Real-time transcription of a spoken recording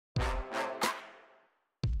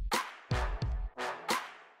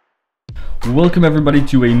Welcome everybody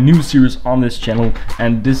to a new series on this channel,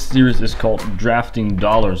 and this series is called Drafting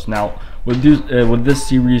Dollars. Now what this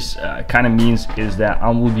series kind of means is that I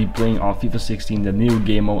will be playing on FIFA 16, the new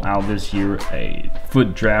game mode out this year, a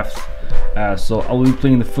foot draft. So I will be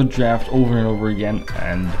playing the foot draft over and over again,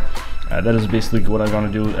 and that is basically what I'm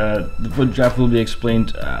gonna do. The foot draft will be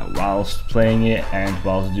explained whilst playing it and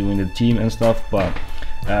whilst doing the team and stuff, but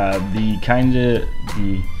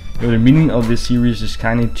the meaning of this series is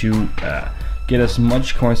kind of to get as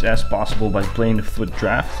much coins as possible by playing the foot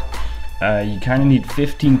draft. You kind of need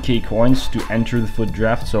 15k coins to enter the foot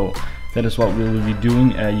draft, so that is what we will be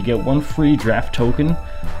doing. You get one free draft token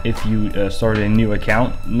if you start a new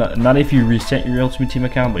account. Not if you reset your Ultimate Team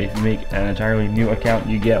account, but if you make an entirely new account,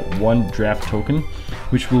 you get one draft token,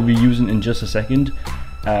 which we'll be using in just a second.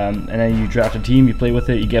 And then you draft a team, you play with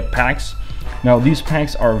it, you get packs. Now these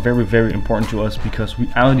packs are very important to us because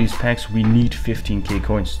out of these packs we need 15k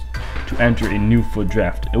coins to enter a new foot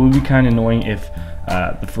draft. It would be kind of annoying if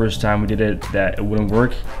the first time we did it that it wouldn't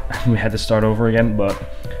work and we had to start over again, but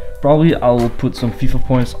probably I'll put some FIFA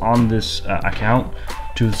points on this account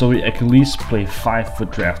so I can at least play 5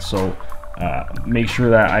 foot drafts. So make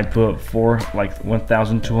sure that I put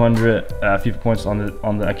 1,200 FIFA points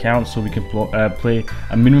on the account so we can play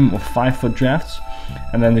a minimum of 5 foot drafts,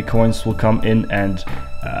 and then the coins will come in, and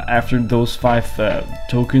after those 5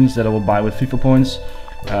 tokens that I will buy with FIFA points,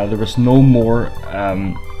 there was no more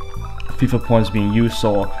FIFA points being used.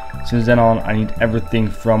 So since then on I need everything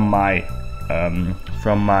from my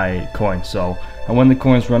coins. So and when the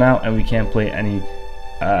coins run out and we can't play any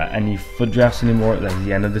foot drafts anymore, that's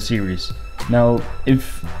the end of the series. Now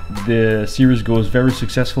if the series goes very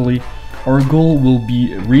successfully, our goal will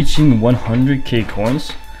be reaching 100k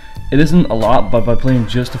coins. It isn't a lot, but by playing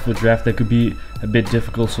just a foot draft that could be a bit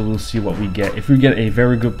difficult, so we'll see what we get. If we get a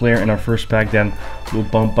very good player in our first pack, then we'll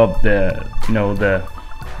bump up the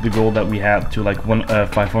goal that we have to like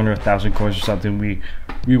 500,000 coins or something. We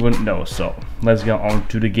wouldn't know. So let's get on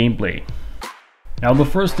to the gameplay. Now the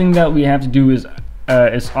first thing that we have to do is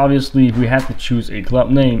obviously we have to choose a club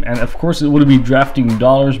name, and of course it would be Drafting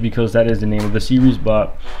Dollars because that is the name of the series,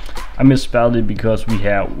 but I misspelled it because we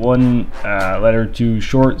had one letter too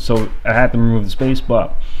short, so I had to remove the space.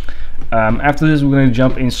 But after this we're going to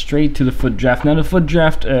jump in straight to the foot draft. Now the foot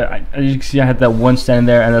draft, as you can see, I had that one stand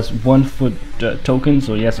there, and that's 1 foot token,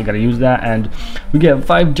 so yes, I gotta use that. And we get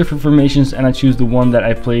 5 different formations, and I choose the one that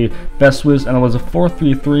I played best with, and it was a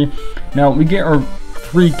 4-3-3. Now we get our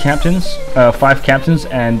 5 captains,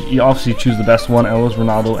 and you obviously choose the best one, and it was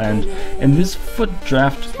Ronaldo. And in this foot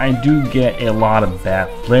draft I do get a lot of bad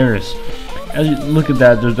players. As you look at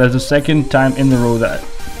that, there's the second time in the row that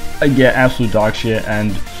I get absolute dog shit,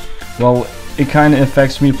 and well, it kind of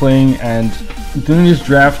affects me playing. And during this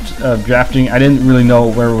drafting, I didn't really know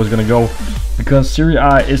where it was going to go because Serie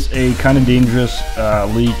A is a kind of dangerous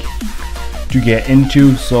league to get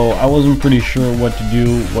into, so I wasn't pretty sure what to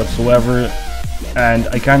do whatsoever. And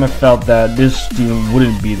I kind of felt that this team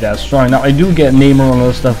wouldn't be that strong. Now I do get Neymar and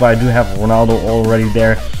other stuff, but I do have Ronaldo already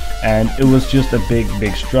there, and it was just a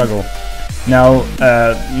big struggle. Now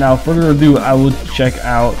further ado, I would check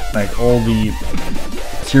out like all the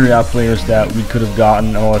Serie A players that we could have gotten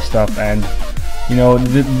and all that stuff, and you know,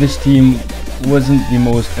 this team wasn't the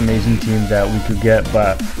most amazing team that we could get,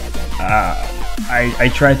 but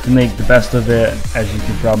I tried to make the best of it, as you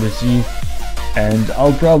can probably see. And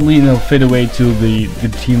I'll probably fade away to the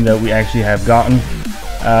team that we actually have gotten.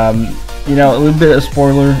 A little bit of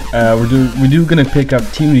spoiler, we're gonna pick up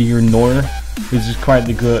Team of the Year Neuer, which is quite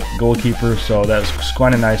the good goalkeeper, so that's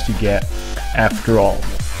quite nice to get after all.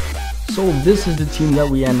 So this is the team that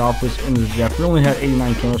we end off with in the draft. We only had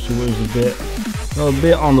 89 chemistry, which is a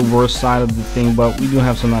bit on the worst side of the thing, but we do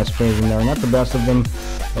have some nice players in there. Not the best of them,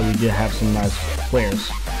 but we did have some nice players.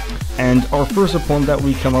 And our first opponent that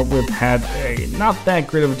we come up with had a not that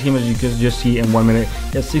great of a team, as you can just see in 1 minute.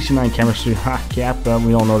 He has 69 chemistry, cap,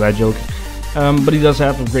 we all know that joke. But he does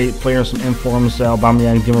have some great players, some informs,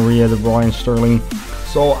 Aubameyang, Di Maria, De Bruyne, Sterling.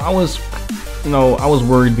 So I was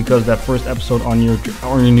worried because that first episode on your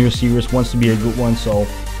new series wants to be a good one. So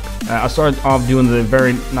I started off doing the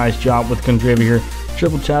very nice job with Condreva here,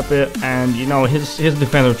 triple tap it, and his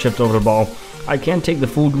defender chipped over the ball. I can't take the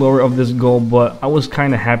full glory of this goal, but I was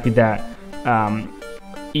kind of happy that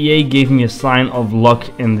EA gave me a sign of luck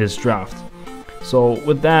in this draft. So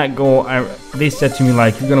with that goal, they said to me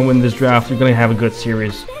like, you're gonna win this draft, you're gonna have a good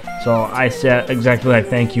series. So I said exactly like,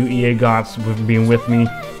 thank you EA Gods for being with me.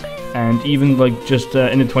 And even like just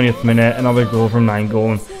in the 20th minute, another goal from 9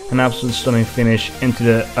 goal, and an absolute stunning finish into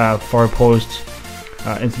the far post,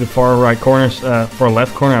 into the far right corner, far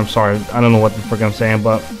left corner. I'm sorry, I don't know what the frick I'm saying,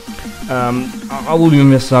 but I will be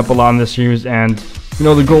messing up a lot in this series, and you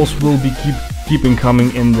know the goals will be keeping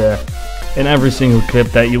coming in every single clip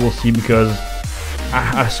that you will see, because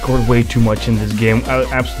I scored way too much in this game.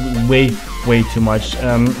 Absolutely way too much.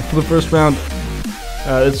 For the first round,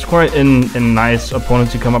 it's quite a nice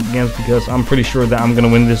opponent to come up against, because I'm pretty sure that I'm gonna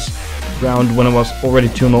win this round when I was already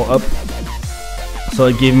 2-0 up. So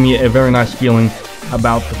it gave me a very nice feeling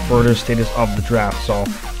about the further status of the draft. So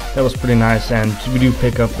that was pretty nice, and we do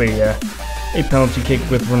pick up a penalty kick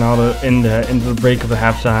with Ronaldo in the break of the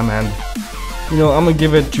halftime. And you know, I'm gonna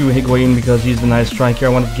give it to Higuain because he's the nice striker. I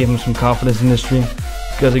wanted to give him some confidence in this stream,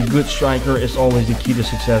 because a good striker is always the key to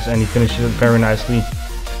success, and he finishes it very nicely.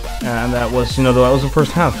 And that was, you know, that was the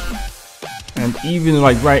first half. And even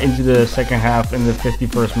like right into the second half, in the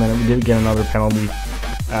 51st minute, we did get another penalty.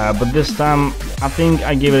 But this time, I think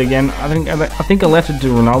I gave it again. I think I left it to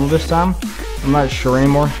Ronaldo this time. I'm not sure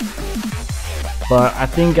anymore, but I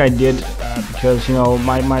think I did, because you know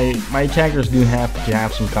my attackers do have to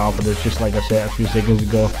have some confidence, just like I said a few seconds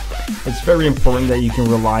ago. It's very important that you can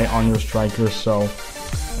rely on your strikers. So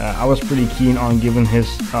I was pretty keen on giving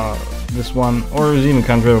his this one, or it was even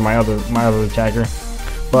contrary to my other attacker.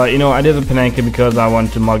 But you know, I did the Panenka because I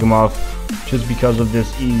wanted to mug him off, just because of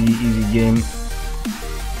this easy game.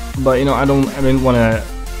 But you know, I didn't want to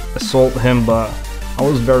assault him, but I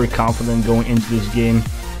was very confident going into this game.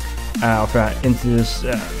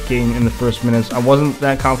 Game in the first minutes. I wasn't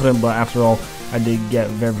that confident, but after all, I did get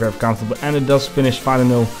very comfortable, and it does finish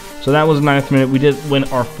 5-0. So that was the 9th minute. We did win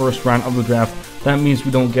our first round of the draft. That means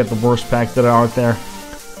we don't get the worst packs that are out there,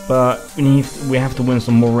 but we have to win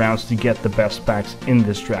some more rounds to get the best packs in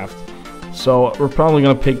this draft. So we're probably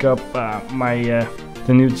gonna pick up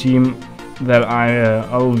the new team that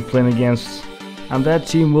I will be playing against, and that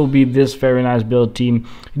team will be this very nice build team.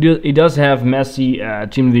 He does have Messi,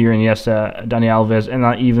 Team of the Year, and yes, Dani Alves, and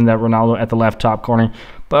not even that Ronaldo at the left top corner.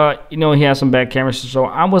 But you know, he has some bad cameras, so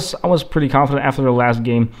I was pretty confident after the last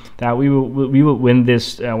game that we would win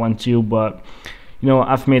this one too. But you know,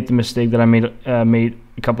 I've made the mistake that I made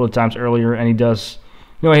a couple of times earlier, and he does.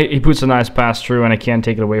 You know, he puts a nice pass through, and I can't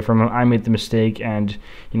take it away from him. I made the mistake, and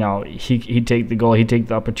you know, he take the goal, he take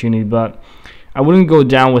the opportunity, but I wouldn't go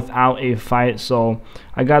down without a fight. So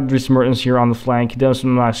I got Dries Mertens here on the flank. He does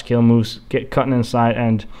some nice kill moves, cutting inside,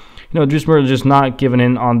 and you know, Dries Mertens just not giving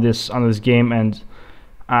in on this game, and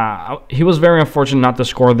he was very unfortunate not to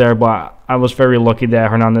score there. But I was very lucky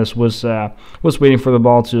that Hernandez was waiting for the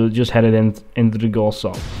ball to just head it into the goal.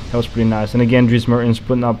 So that was pretty nice. And again, Dries Mertens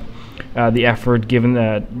putting up the effort, giving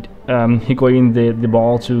Higuain the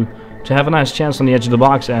ball to have a nice chance on the edge of the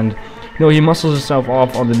box, and you know, he muscles himself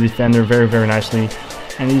off on the defender very nicely,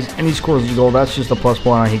 and he scores the goal. That's just a plus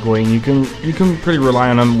point on Higuain. You can pretty rely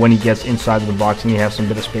on him when he gets inside the box and he has some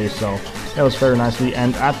bit of space. So that was very nicely,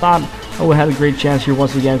 and I thought we had a great chance here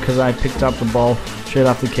once again, because I picked up the ball straight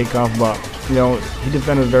off the kickoff, but you know, he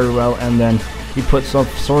defended very well, and then he put some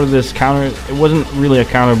sort of this counter. It wasn't really a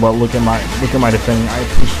counter, but look at my defending. I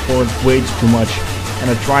pushed forward way too much, and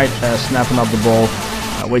I tried snapping up the ball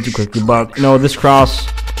way too quickly. But you know, this cross,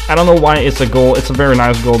 I don't know why it's a goal. It's a very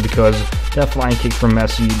nice goal, because that flying kick from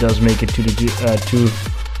Messi does make it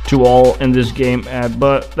 2-2 in this game.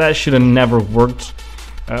 But that should have never worked.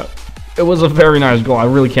 It was a very nice goal. I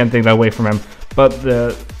really can't take that away from him. But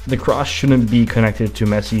the cross shouldn't be connected to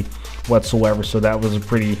Messi whatsoever. So that was a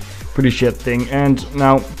pretty shit thing. And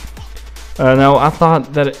now I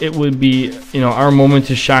thought that it would be, you know, our moment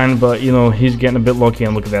to shine, but you know, he's getting a bit lucky,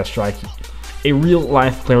 and look at that strike. A real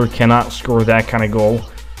life player cannot score that kind of goal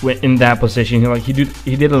in that position.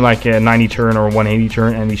 He did like a 90 turn or 180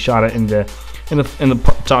 turn, and he shot it in the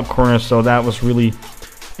top corner. So that was really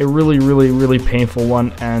a really painful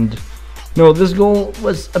one. And you know, this goal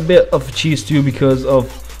was a bit of a cheese too, because of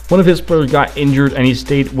one of his players got injured and he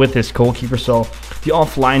stayed with his goalkeeper. So the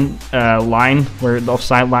offside line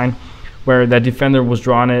where that defender was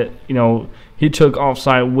drawn it, you know, he took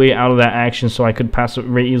offside way out of that action, so I could pass it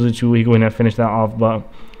very easily to Higuain and finish that off. But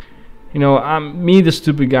you know, me, the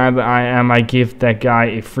stupid guy that I am, I gave that guy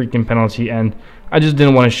a freaking penalty, and I just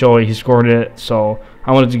didn't want to show it. He scored it, so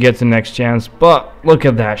I wanted to get to the next chance. But look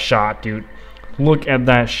at that shot, dude. Look at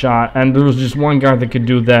that shot. And there was just one guy that could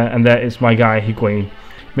do that, and that is my guy, Higuain,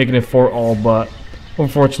 making it 4-4. But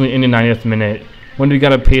unfortunately, in the 90th minute, when we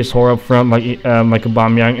got a pace whore up front like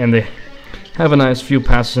Aubameyang, and they have a nice few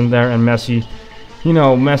passes in there, and Messi, you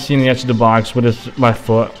know, Messi in the edge of the box with his left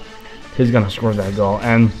foot, he's gonna score that goal,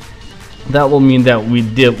 and that will mean that we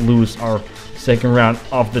did lose our second round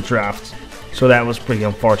of the draft. So that was pretty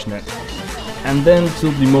unfortunate. And then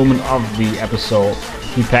to the moment of the episode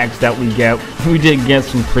the packs that we get. We did get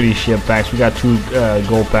some pretty shit packs. We got 2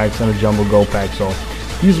 gold packs and a jumbo gold pack, so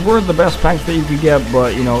these were the best packs that you could get,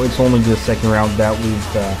 but you know, it's only the second round that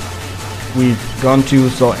we've gone to,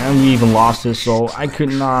 so, and we even lost this, so I could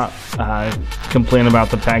not complain about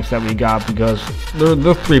the packs that we got, because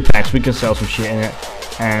they're 3 packs. We can sell some shit in it.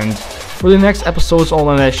 And for the next episodes, all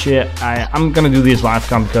of that shit, I'm gonna do these live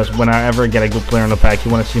com, because whenever I get a good player in the pack,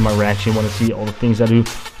 you want to see my reaction, you want to see all the things I do,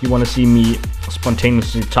 you want to see me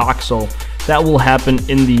spontaneously talk. So that will happen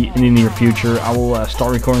in the near future. I will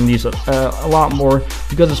start recording these a lot more,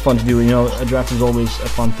 because it's fun to do. You know, a draft is always a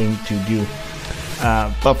fun thing to do.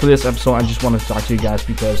 But for this episode, I just wanted to talk to you guys,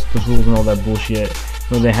 because the rules and all that bullshit,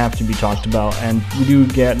 you know, they have to be talked about, and we do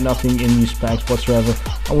get nothing in these packs whatsoever.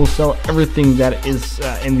 I will sell everything that is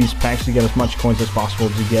in these packs to get as much coins as possible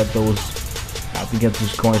to get those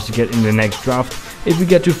coins to get in the next draft. If we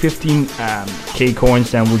get to 15k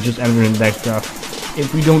coins, then we'll just enter in the next draft.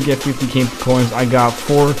 If we don't get 50k coins, I got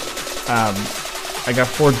 4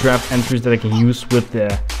 draft entries that I can use with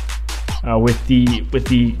the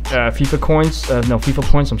FIFA coins, FIFA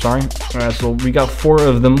points, I'm sorry. So we got 4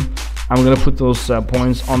 of them. I'm gonna put those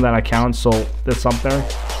points on that account, so that's up there.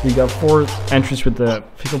 We got 4 entries with the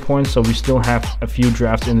FIFA points, so we still have a few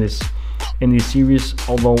drafts in this series,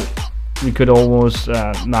 although we could almost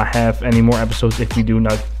not have any more episodes if we do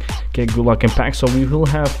not get good luck in packs. So we will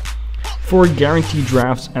have 4 guaranteed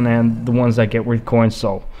drafts, and then the ones that get worth coins.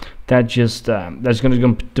 So that just that's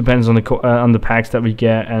gonna depends on the packs that we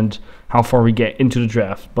get and how far we get into the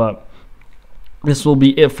draft. But this will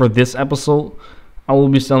be it for this episode. I will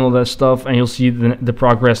be selling all that stuff, and you'll see the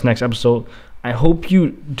progress next episode. I hope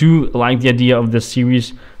you do like the idea of this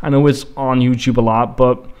series. I know it's on YouTube a lot,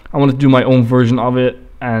 but I want to do my own version of it,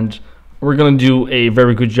 and we're gonna do a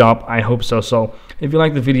very good job. I hope so. So if you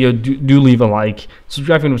like the video, do leave a like.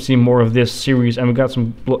 Subscribe if you want to see more of this series, and we got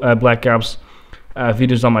some Black Ops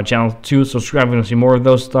videos on my channel too. So subscribe if you want to see more of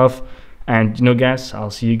those stuff. And you know, guys,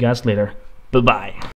 I'll see you guys later. Bye bye.